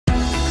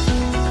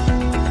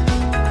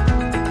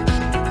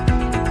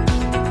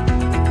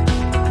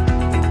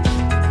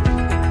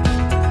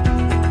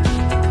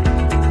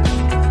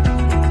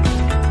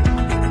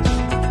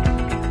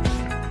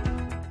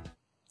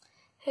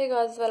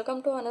guys,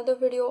 welcome to another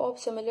video of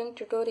Simulink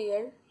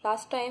tutorial.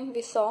 Last time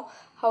we saw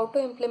how to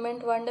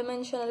implement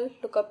one-dimensional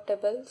lookup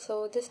table.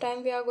 So this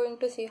time we are going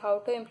to see how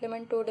to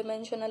implement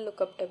two-dimensional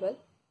lookup table.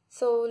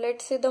 So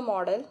let's see the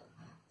model.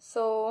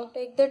 So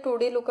take the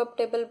 2D lookup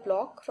table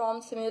block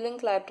from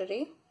Simulink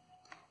library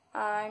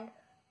and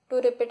two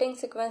repeating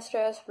sequence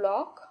triers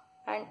block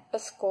and a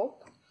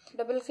scope.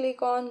 Double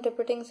click on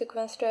repeating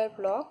sequence trier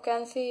block. You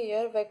can see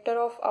here vector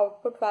of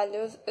output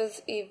values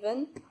is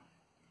even,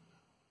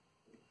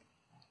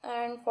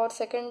 and for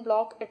second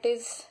block it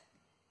is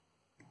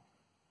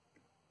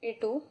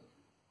E2.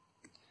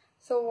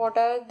 So what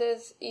are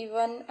this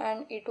E1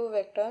 and E2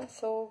 vector?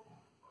 So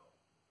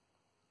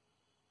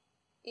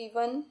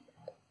E1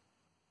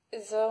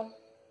 is a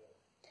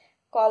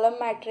column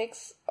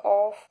matrix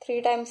of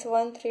 3 times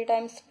 1, 3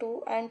 times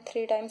 2 and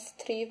 3 times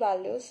 3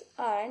 values,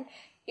 and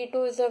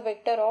E2 is a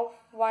vector of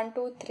 1,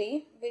 2,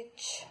 3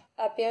 which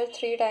appear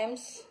 3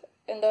 times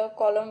in the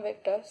column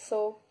vector.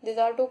 So these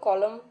are two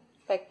column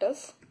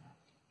vectors.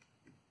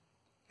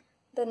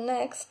 The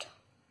next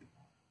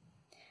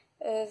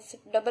is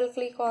double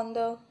click on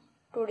the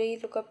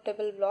 2D lookup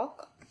table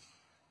block.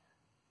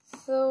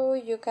 So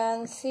you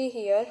can see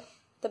here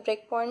the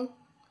breakpoint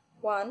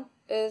 1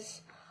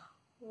 is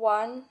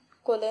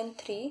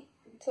 1:3.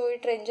 So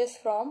it ranges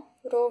from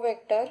row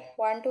vector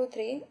 1, 2,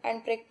 3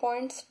 and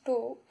breakpoints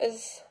 2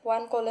 is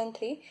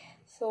 1:3.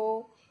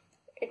 So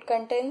it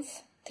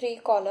contains 3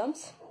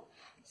 columns.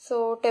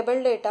 So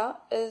table data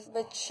is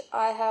which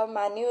I have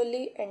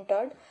manually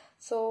entered.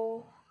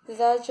 So these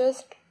are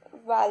just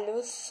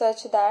values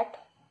such that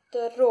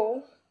the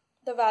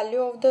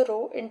value of the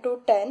row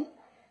into 10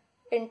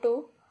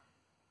 into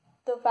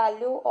the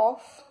value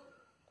of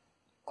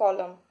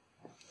column.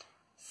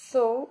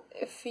 So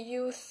if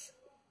you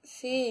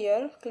see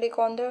here, click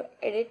on the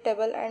edit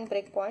table and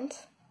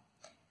breakpoints,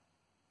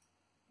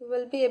 you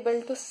will be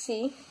able to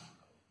see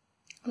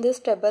this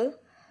table.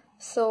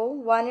 So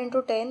 1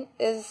 into 10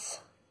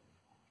 is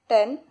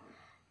 10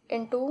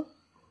 into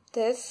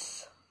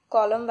this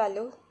column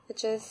value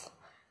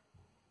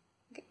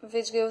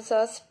which gives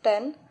us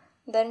 10,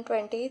 then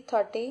 20,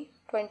 30,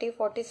 20,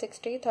 40,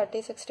 60,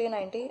 30, 60,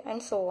 90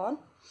 and so on.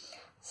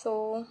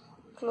 So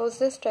close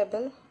this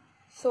table.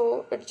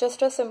 So it's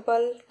just a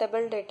simple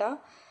table data.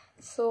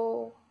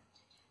 So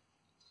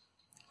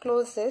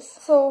close this.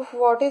 So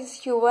what is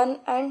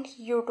U1 and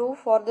U2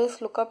 for this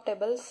lookup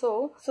table?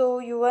 So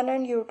U1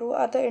 and U2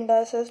 are the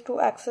indices to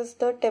access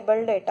the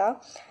table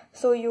data.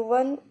 So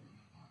U1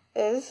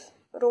 is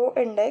row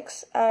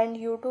index and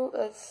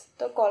U2 is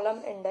the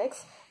column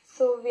index.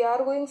 So we are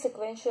going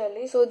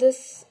sequentially. So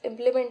this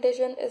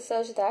implementation is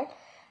such that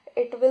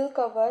it will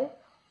cover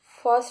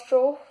first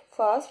row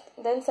first,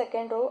 then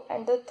second row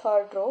and the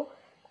third row,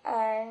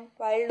 and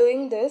while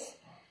doing this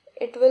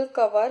it will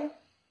cover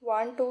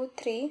 1, 2,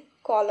 3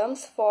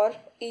 columns for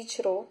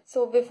each row.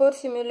 So before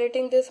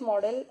simulating this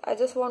model, I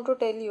just want to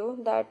tell you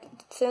that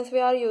since we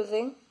are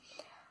using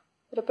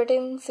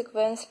repeating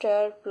sequence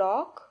trier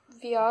block,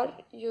 we are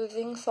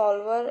using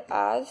solver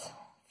as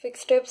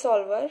fixed step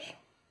solver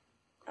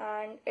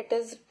and it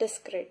is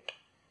discrete.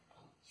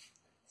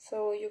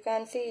 So you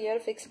can see here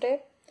fixed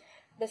step,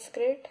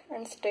 discrete,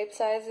 and step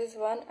size is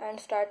 1 and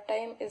start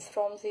time is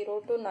from 0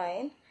 to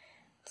 9.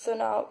 So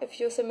now if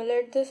you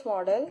simulate this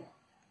model,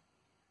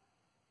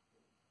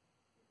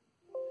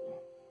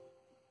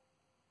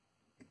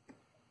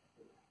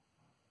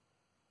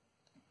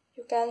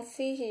 you can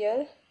see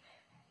here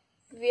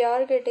we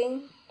are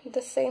getting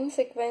the same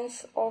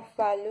sequence of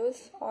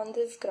values on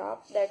this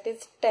graph, that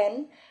is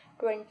 10,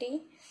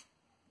 20,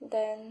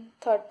 then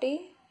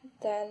 30,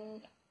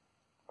 then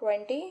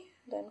 20,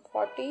 then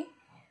 40,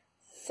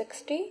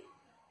 60,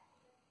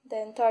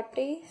 then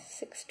 30,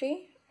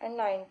 60 and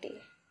 90.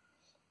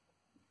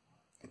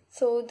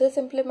 So this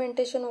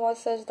implementation was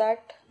such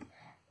that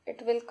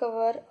it will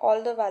cover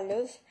all the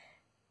values.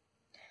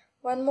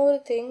 One more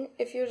thing,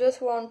 if you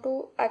just want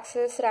to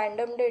access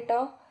random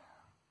data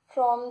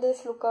from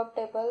this lookup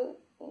table,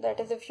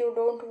 that is if you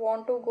don't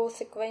want to go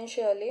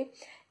sequentially,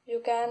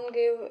 you can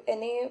give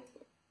any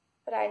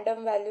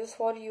random values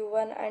for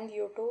U1 and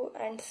U2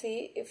 and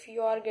see if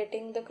you are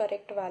getting the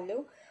correct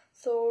value.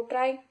 So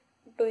try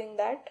doing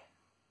that.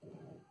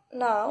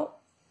 Now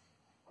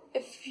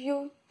if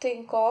you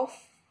think of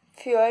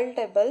fuel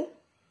table,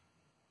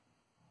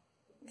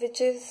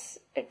 which is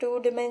a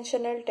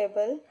two-dimensional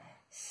table,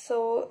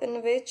 so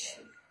in which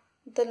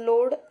the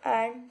load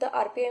and the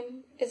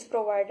RPM is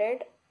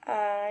provided,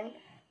 and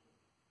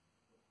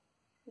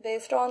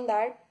based on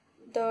that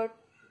the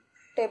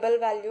table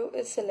value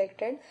is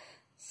selected.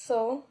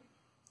 So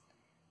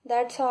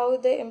that's how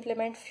they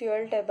implement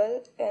fuel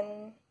table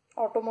in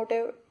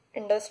automotive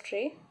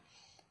industry.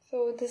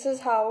 So this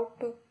is how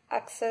to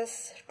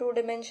access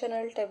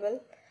two-dimensional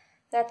table.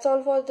 That's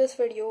all for this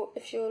video.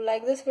 If you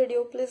like this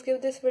video, please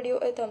give this video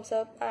a thumbs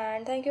up,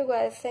 and thank you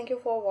guys. Thank you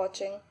for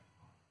watching.